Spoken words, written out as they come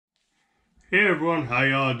Hey everyone, how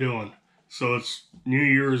y'all doing? So it's New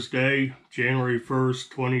Year's Day, January 1st,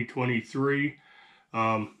 2023.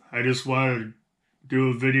 I just wanted to do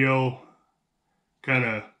a video kind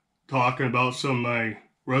of talking about some of my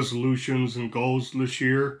resolutions and goals this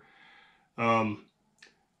year.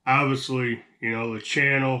 Obviously, the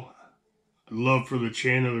channel, I'd love for the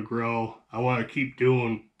channel to grow. I want to keep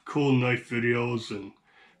doing cool knife videos and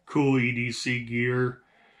cool EDC gear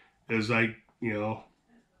as I,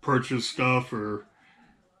 purchase stuff or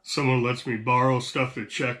someone lets me borrow stuff to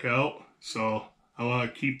check out, so I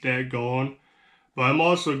want to keep that going. But I'm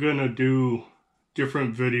also going to do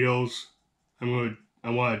different videos. I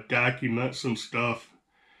want to document some stuff.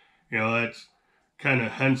 That's kind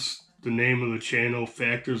of hence the name of the channel,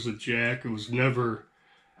 Factors of Jack.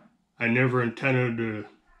 I never intended to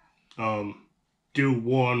do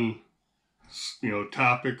one,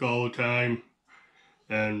 topic all the time.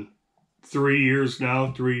 And 3 years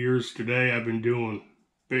now, 3 years today, I've been doing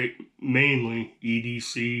mainly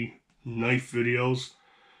EDC knife videos,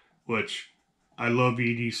 which I love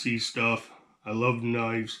EDC stuff. I love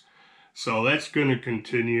knives, so that's going to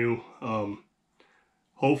continue.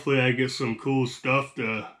 Hopefully I get some cool stuff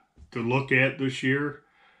to look at this year.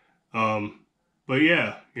 But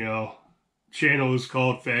yeah, channel is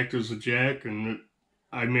called Factors of Jack, and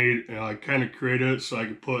I kind of created it so I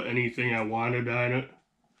could put anything I wanted on it.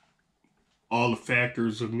 All the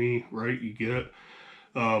factors of me, right? You get it.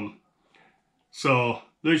 So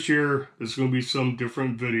this year there's going to be some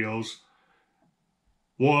different videos.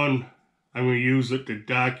 One, I'm going to use it to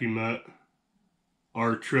document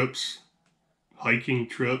our trips, hiking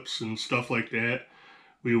trips and stuff like that.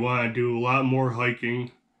 We want to do a lot more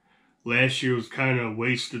hiking. Last year was kind of a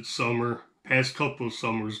wasted summer. Past couple of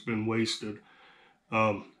summers been wasted.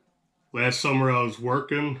 Last summer I was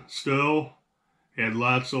working still. Had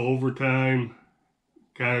lots of overtime.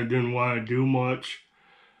 Kind of didn't want to do much.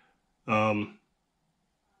 Couple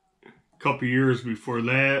years before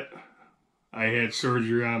that, I had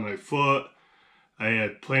surgery on my foot. I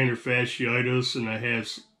had plantar fasciitis and I had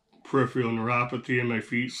peripheral neuropathy in my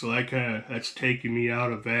feet, so that's taking me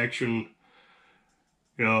out of action,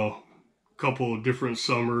 a couple of different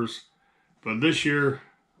summers. But this year,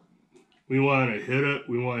 we want to hit it.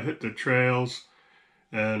 We want to hit the trails,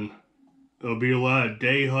 and there'll be a lot of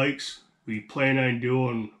day hikes. We plan on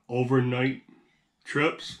doing overnight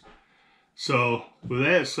trips. So with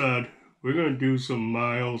that said, we're going to do some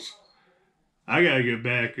miles. I got to get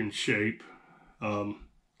back in shape. And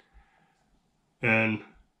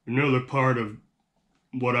another part of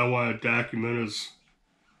what I want to document is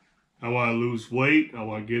I want to lose weight. I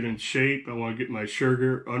want to get in shape. I want to get my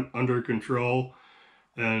sugar under control.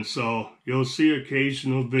 And so you'll see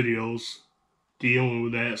occasional videos dealing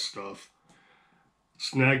with that stuff.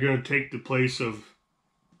 It's not going to take the place of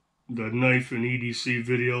the knife and EDC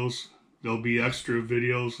videos. There'll be extra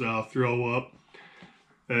videos that I'll throw up.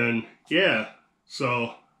 And yeah,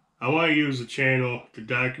 so I want to use the channel to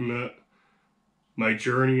document my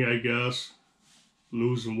journey, I guess,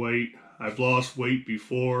 losing weight. I've lost weight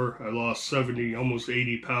before. I lost 70, almost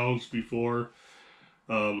 80 pounds before.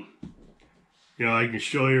 I can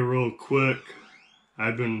show you real quick. I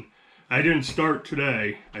didn't start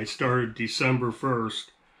today. I started December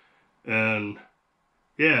 1st. And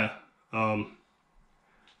yeah,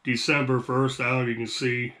 December 1st, I don't know if you can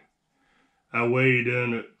see, I weighed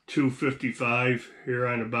in at 255 here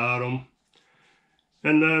on the bottom.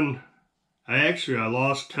 And then I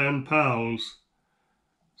lost 10 pounds.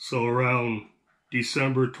 So around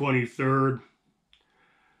December 23rd,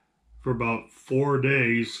 for about 4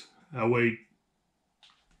 days, I weighed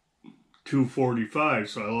 245,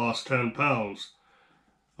 so I lost 10 pounds.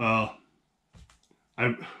 I've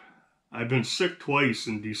been sick twice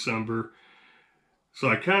in December, so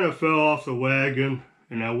I kind of fell off the wagon,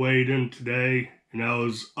 and I weighed in today, and I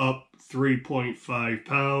was up 3.5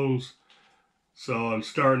 pounds. So I'm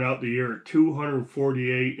starting out the year at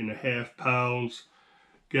 248.5 pounds.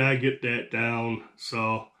 Gotta get that down.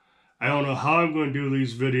 So I don't know how I'm going to do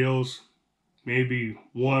these videos. Maybe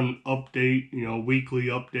one update, weekly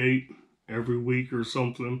update every week or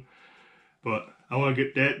something. But I want to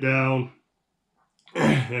get that down.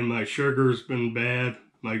 And my sugar's been bad.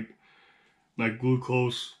 My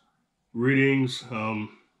glucose readings.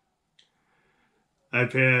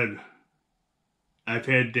 I've had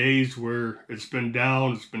days where it's been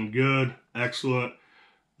down, it's been good, excellent.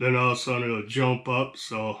 Then all of a sudden it'll jump up,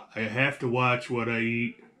 so I have to watch what I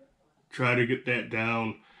eat, try to get that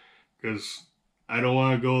down, because I don't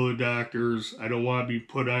want to go to the doctors. I don't want to be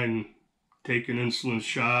put on taking insulin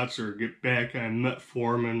shots or get back on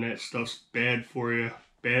metformin. That stuff's bad for you.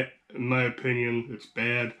 Bad, in my opinion, it's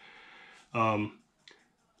bad.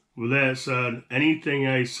 With that said, anything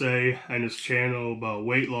I say on this channel about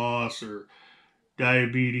weight loss or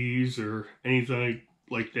diabetes or anything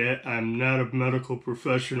like that, I'm not a medical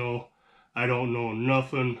professional. I don't know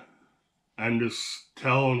nothing. I'm just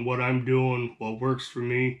telling what I'm doing, what works for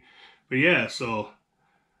me. But yeah, so,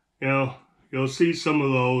 you know, you'll see some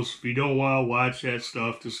of those. If you don't want to watch that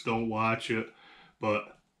stuff, just don't watch it.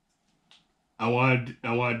 But I want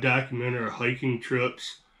to document our hiking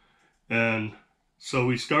trips. And so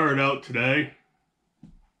we started out today,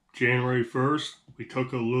 January 1st. We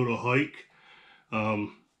took a little hike.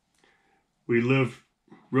 We live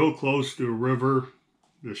real close to a river,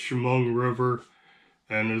 the Chemung River,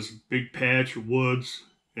 and there's a big patch of woods,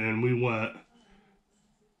 and we went,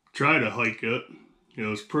 tried to hike it. It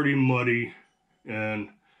was pretty muddy, and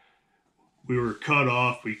we were cut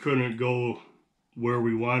off. We couldn't go where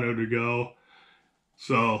we wanted to go.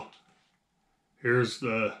 So here's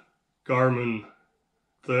the Garmin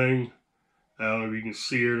thing. I don't know if you can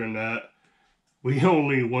see it or not. We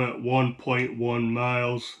only went 1.1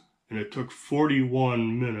 miles, and it took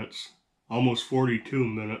 41 minutes, almost 42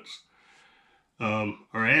 minutes.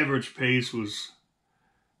 Our average pace was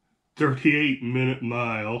 38-minute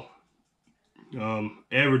mile.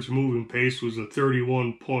 Average moving pace was a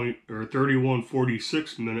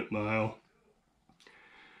 31:46-minute mile.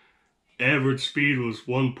 Average speed was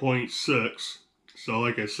 1.6. So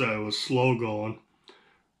like I said, it was slow going.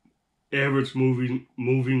 Average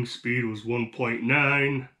moving speed was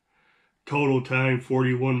 1.9. Total time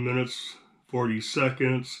 41 minutes 40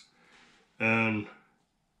 seconds. And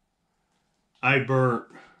I burnt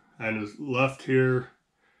on his left here,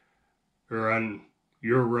 or on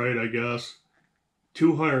your right, I guess,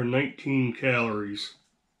 219 calories.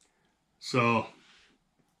 So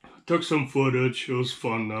took some footage. It was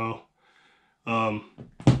fun though. So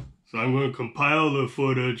I'm going to compile the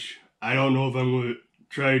footage. I don't know if I'm going to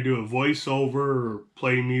try to do a voiceover or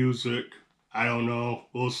play music. I don't know.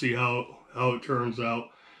 We'll see how it turns out.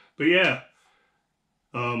 But yeah,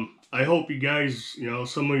 I hope you guys,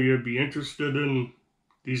 some of you would be interested in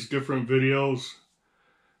these different videos.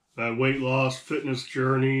 My weight loss, fitness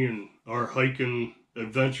journey, and our hiking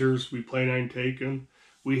adventures we plan on taking.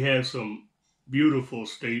 We have some beautiful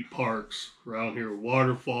state parks around here,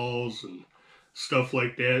 waterfalls and stuff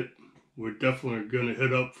like that. We're definitely going to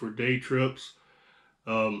hit up for day trips.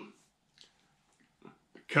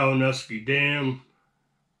 Kawanuski Dam,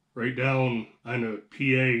 right down on the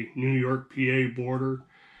PA, New York, PA border.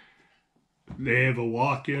 They have a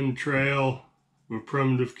walk-in trail with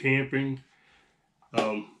primitive camping.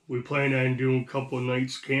 We plan on doing a couple of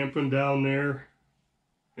nights camping down there.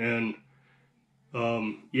 And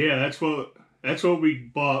yeah, that's what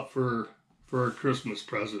we bought for our Christmas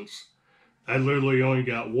presents. I literally only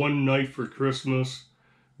got one night for Christmas.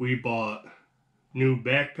 We bought new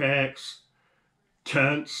backpacks,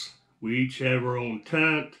 tents. We each have our own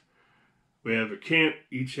tent. We have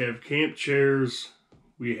each have camp chairs.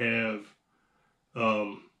 We have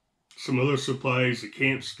some other supplies, a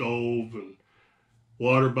camp stove and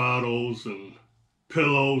water bottles and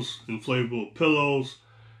pillows, inflatable pillows.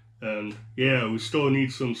 And yeah, we still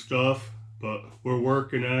need some stuff, but we're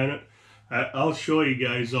working on it. I'll show you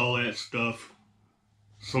guys all that stuff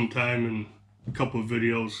sometime in a couple of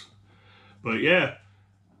videos. But yeah,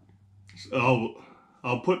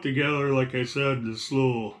 I'll put together, like I said, this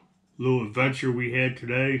little adventure we had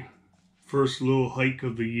today. First little hike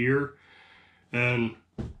of the year. And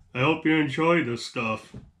I hope you enjoy this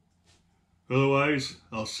stuff. Otherwise,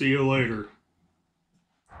 I'll see you later.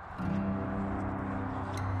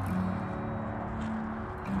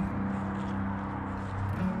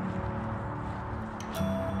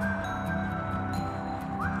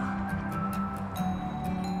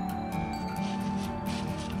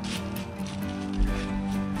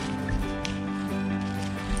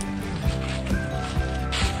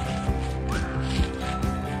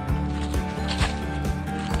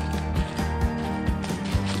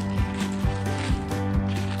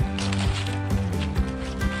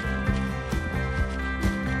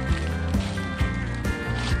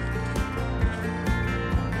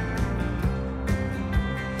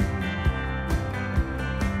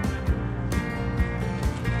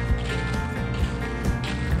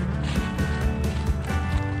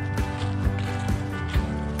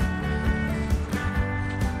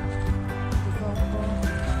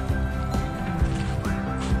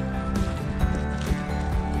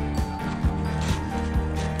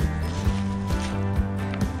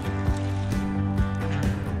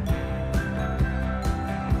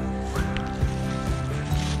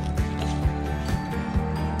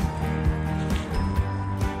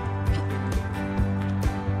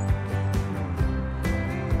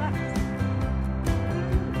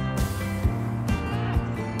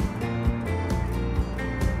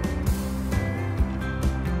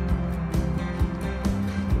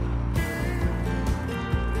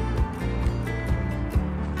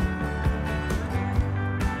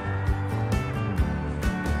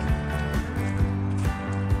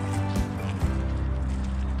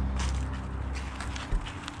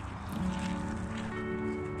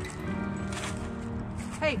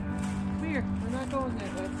 Hey, come here. We're not going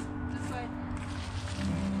that way. This way.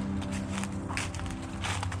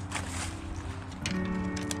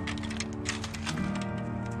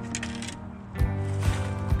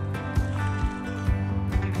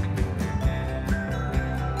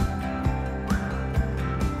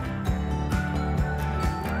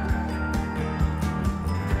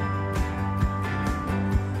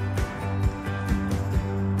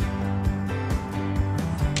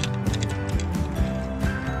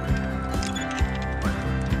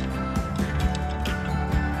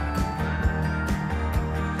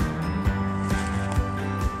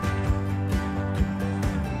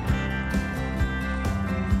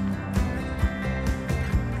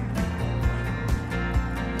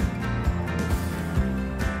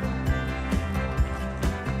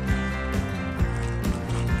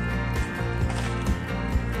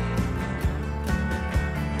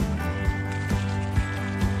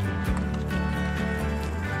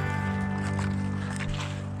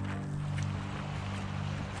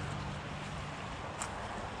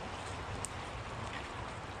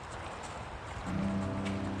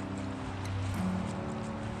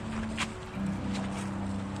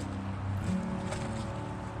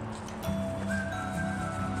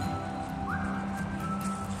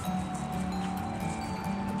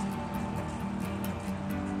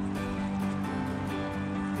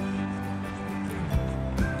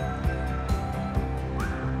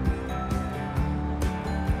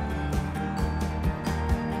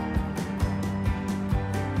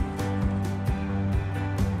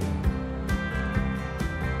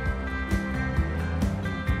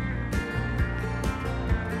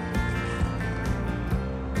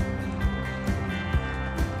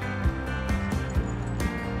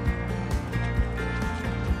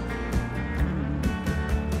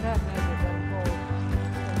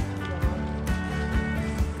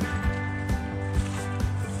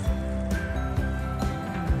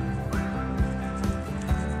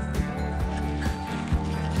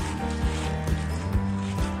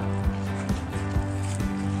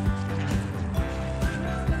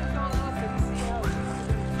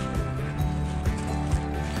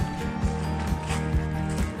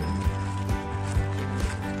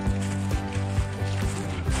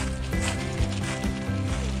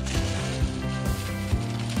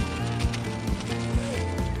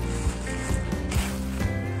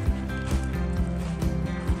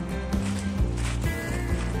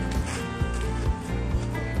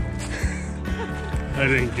 I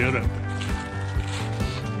didn't get it.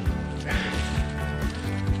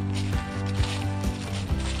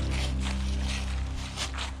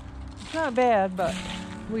 It's not bad, but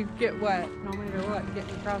we get wet no matter what,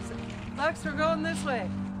 getting across it. Lex, we're going this way.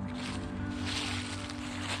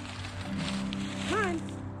 Come on,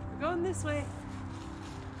 we're going this way.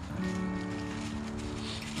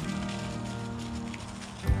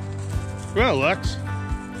 Come on, Lex. Come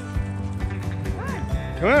on.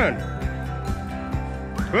 Come on.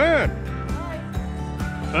 Come on. Bye.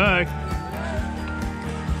 Bye.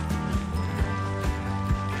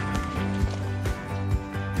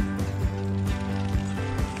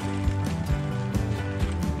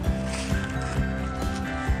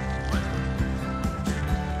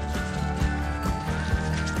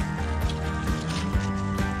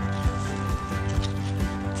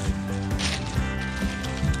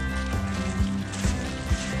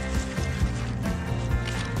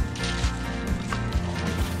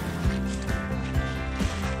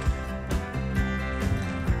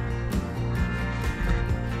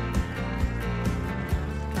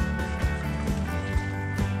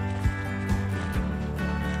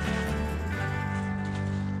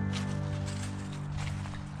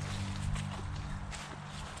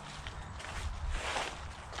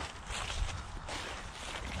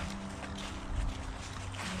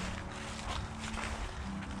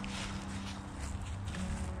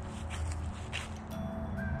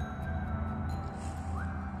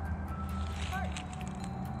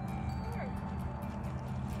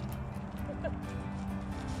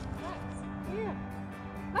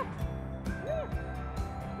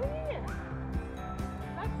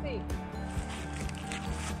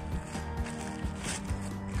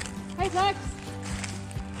 Hey, Lex!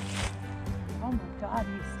 Oh my God,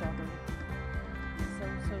 he's stubborn. He's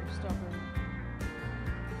so stubborn.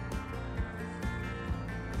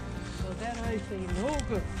 So that I say no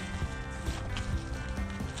good.